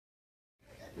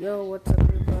Yo, what's up,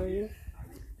 everybody?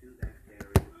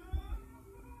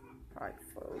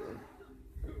 iPhone.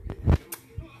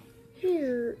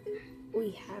 Here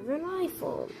we have an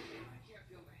iPhone.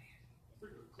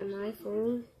 An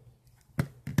iPhone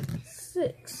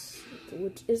 6,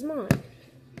 which is mine.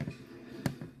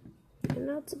 And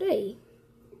now today,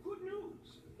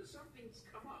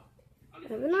 I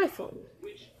have an iPhone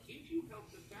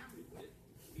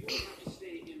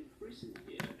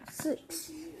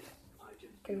 6.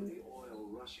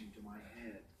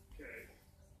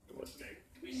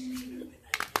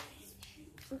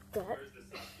 That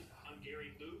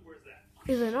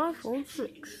is an iPhone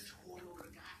 6.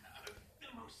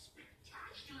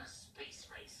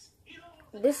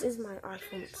 This is my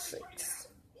iPhone 6.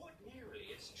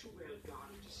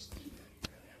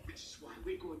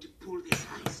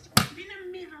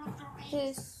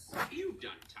 This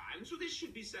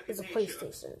is a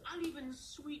PlayStation. I'll even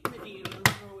sweeten the deal and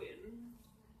throw in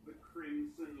the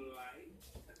crimson light.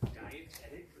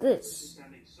 This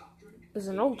is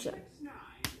an old jet.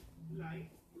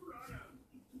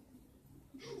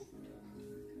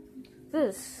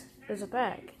 This is a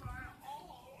bag.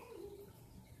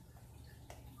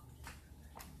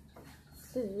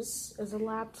 This is a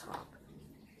laptop.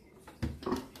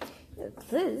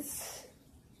 This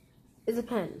is a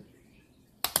pen.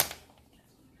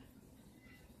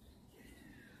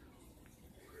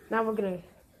 Now we're gonna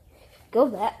go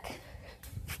back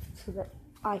to the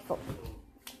iPhone.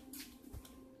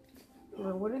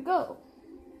 Where would it go?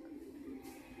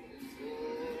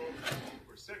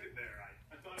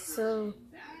 So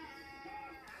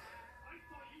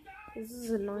this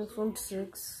is an iPhone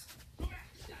 6.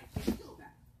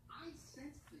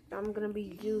 I'm gonna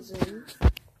be using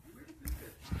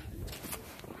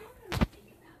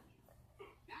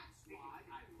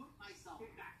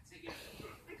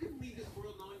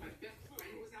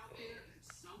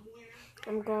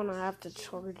I'm gonna have to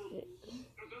charge it.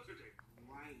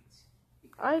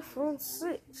 iPhone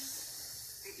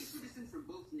 6.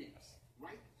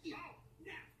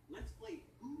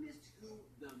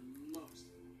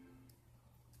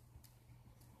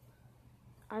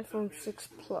 iPhone 6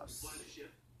 Plus.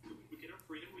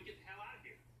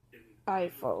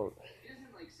 iPhone.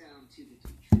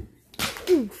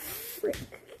 Ooh, frick.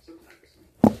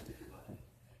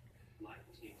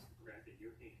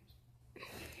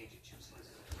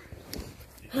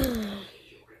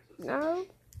 Now,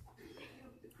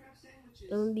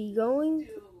 I'm going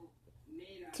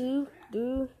to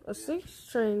do a 6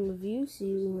 train review. See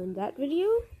you in that video.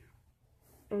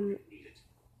 I'm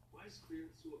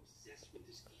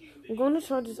going to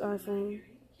charge this iPhone.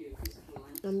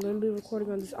 I'm going to be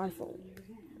recording on this iPhone.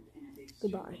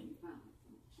 Goodbye.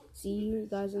 See you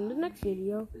guys in the next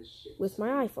video with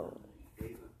my iPhone.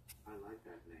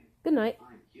 Good night.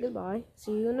 Goodbye.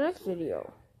 See you in the next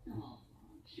video.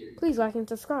 Please like and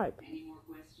subscribe.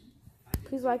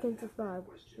 Please like and subscribe.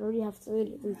 I already have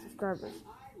 33 subscribers.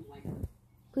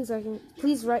 Please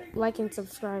like and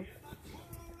subscribe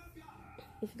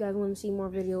if you guys want to see more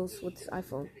videos with this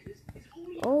iPhone.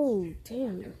 Oh,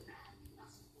 damn.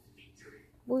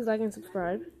 Please like and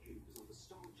subscribe.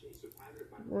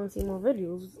 Want to see more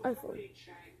videos with iPhone.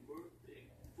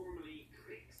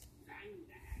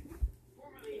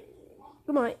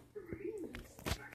 Good night.